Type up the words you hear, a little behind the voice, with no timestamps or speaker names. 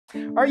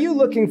Are you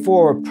looking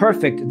for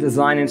perfect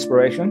design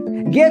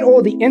inspiration? Get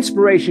all the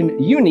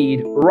inspiration you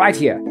need right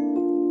here.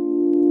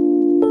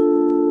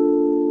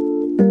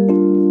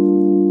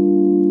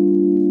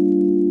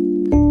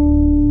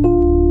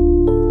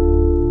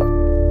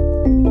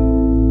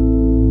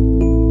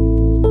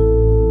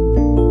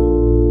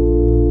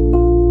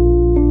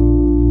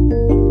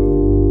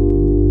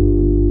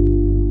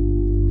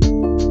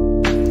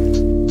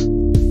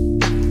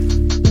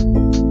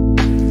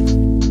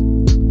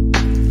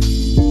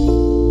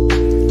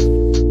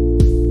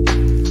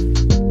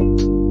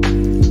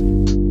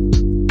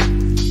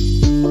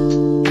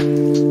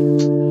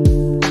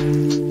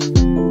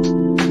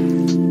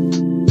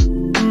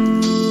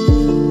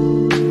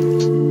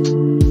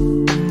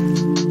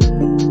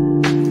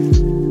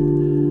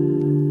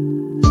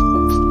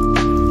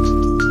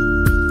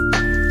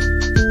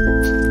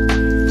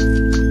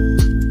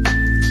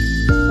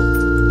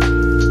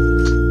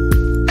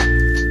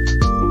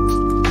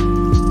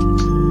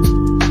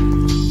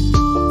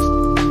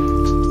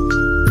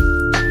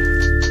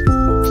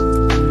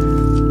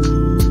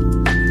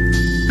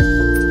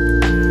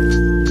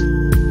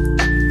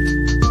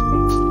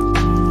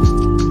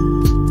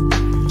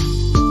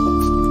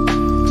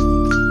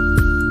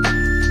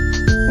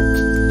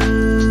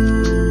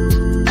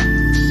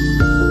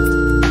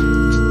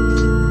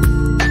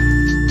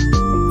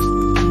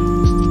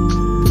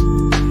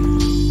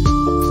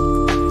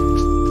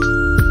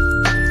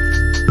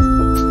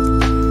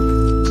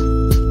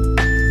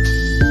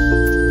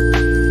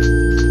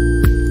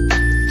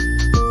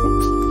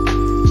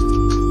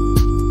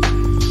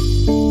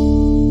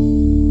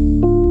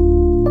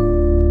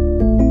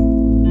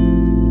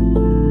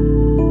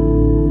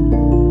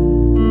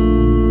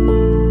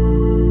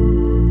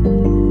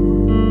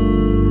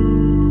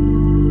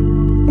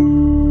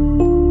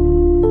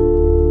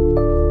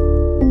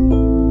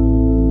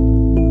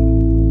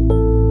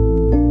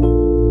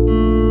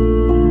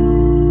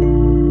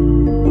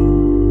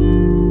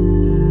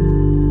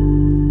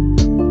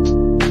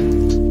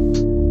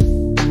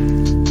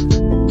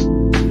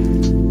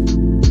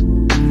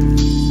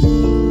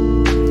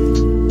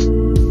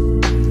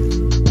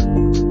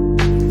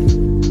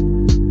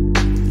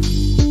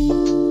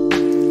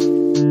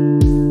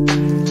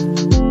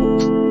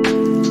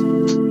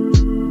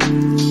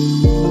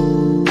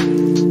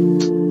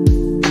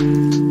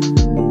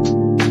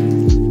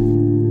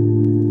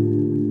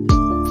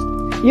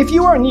 If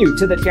you are new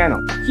to the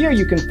channel, here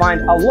you can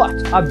find a lot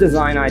of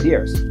design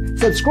ideas.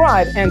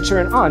 Subscribe and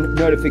turn on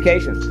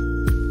notifications.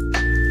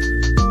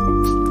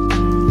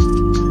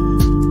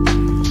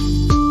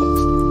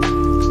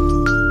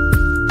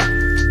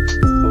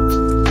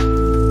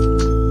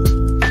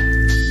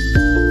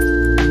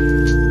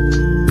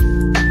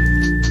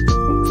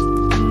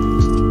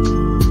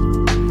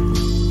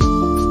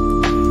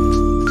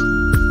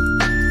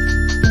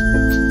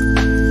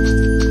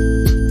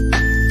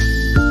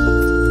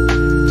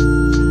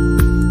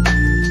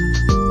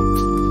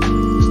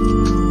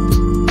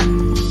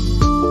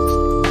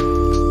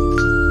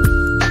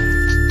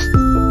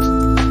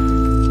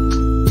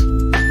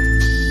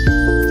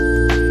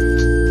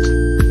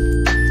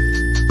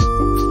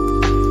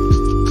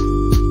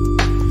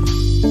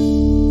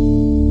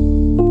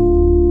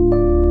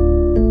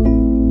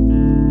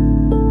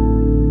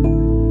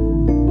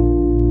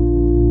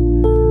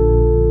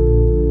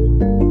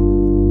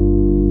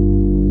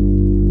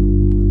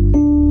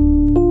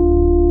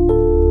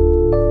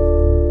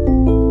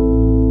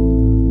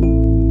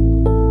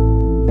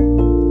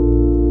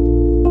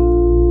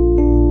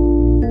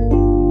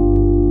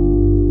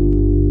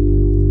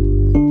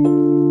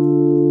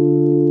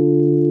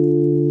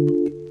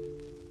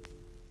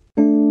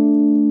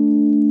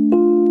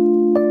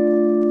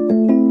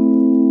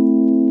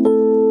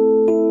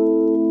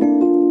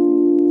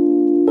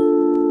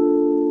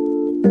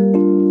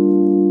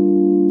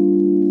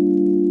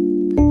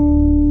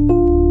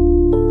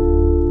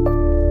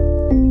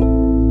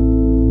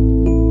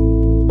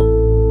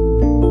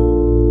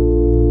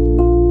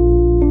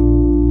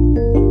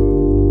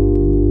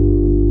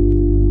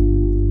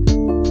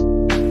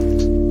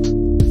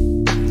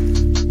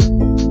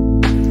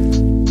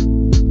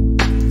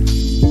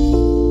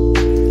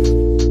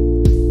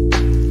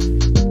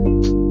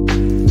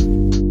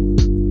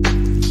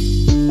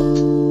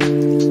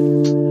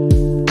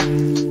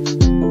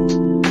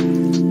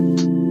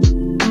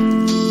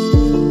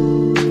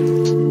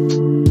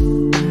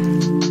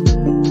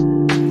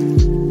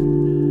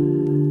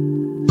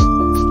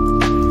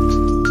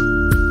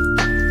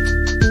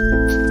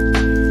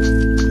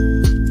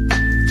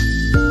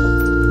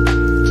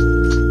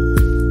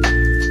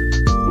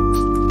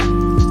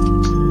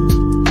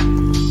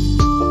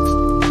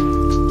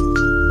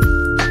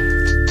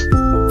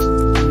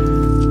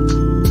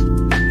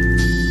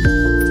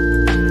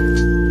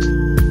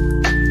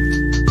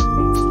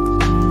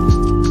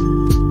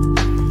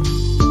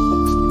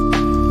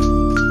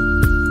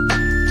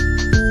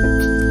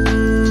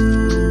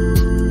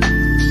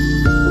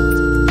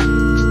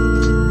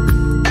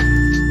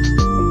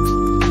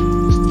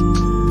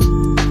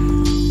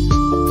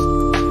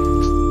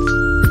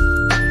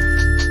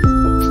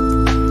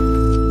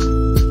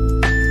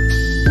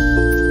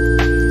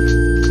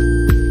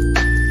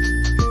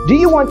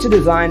 want to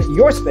design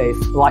your space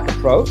like a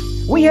pro?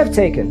 We have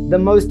taken the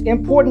most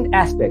important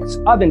aspects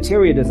of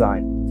interior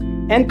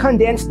design and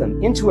condensed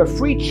them into a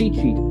free cheat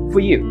sheet for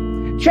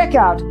you. Check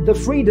out the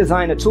free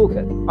designer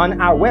toolkit on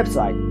our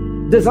website,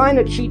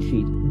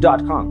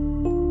 designercheatsheet.com.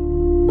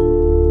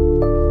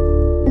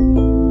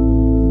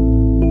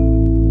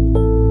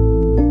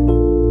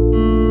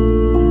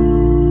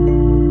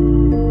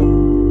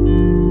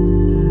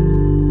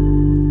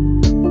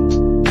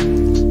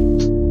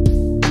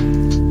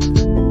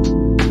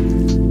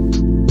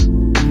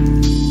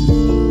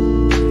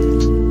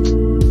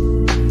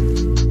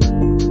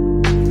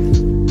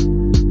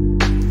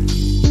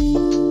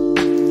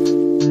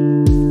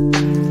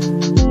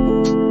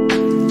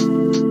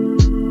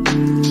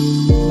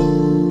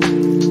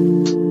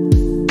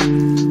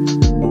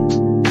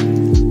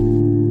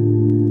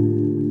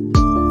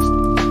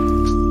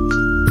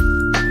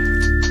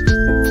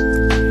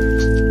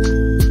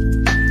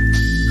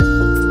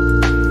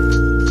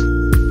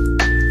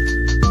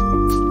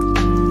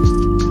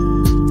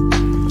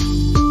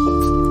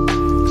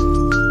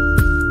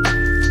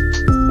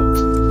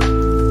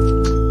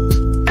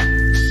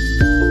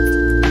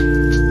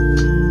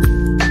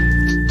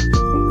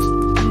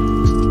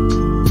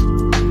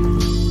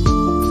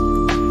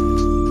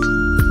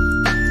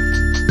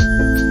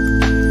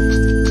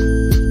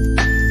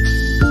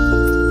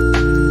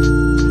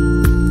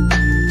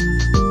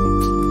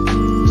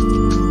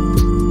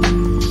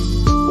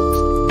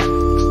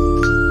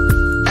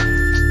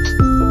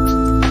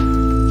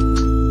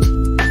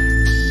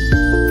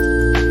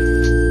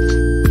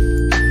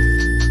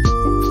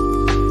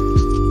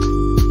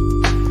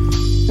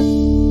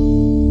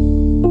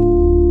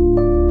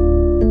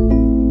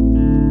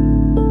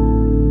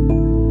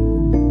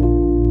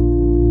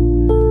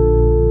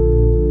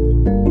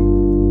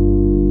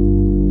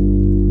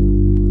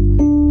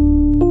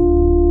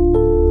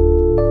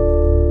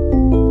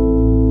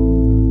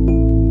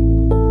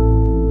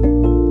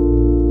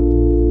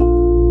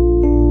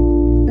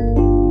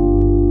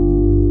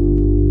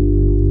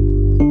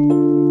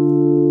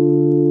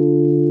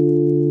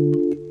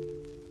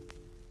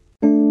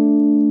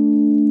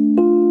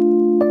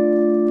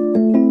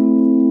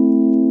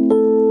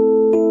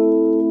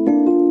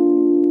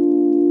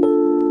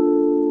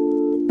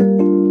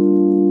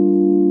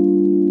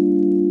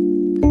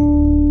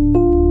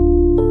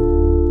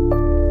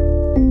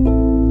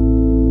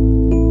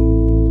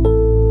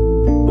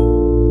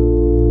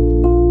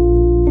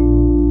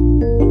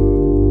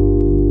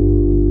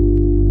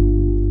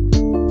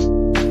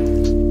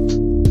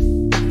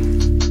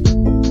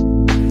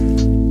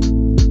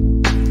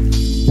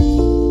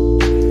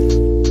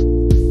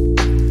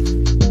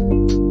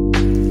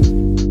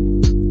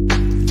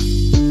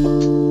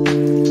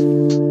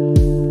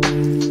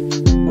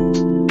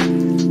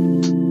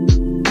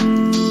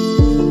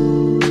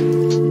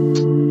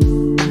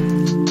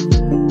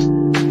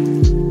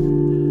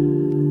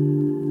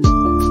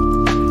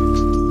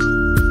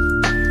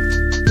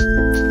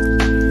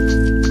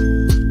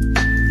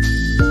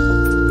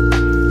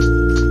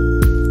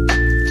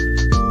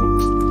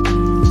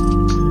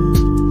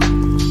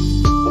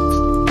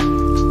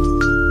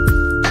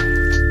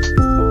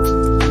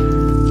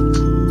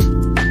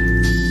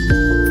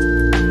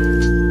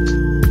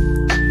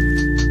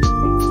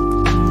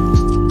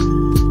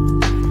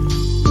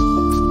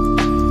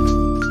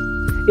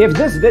 If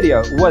this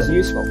video was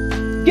useful,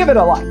 give it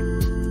a like.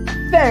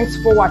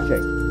 Thanks for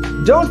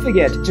watching. Don't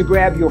forget to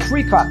grab your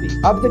free copy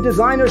of the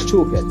Designer's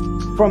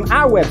Toolkit from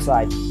our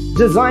website,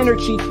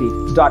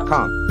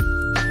 designercheatsheet.com.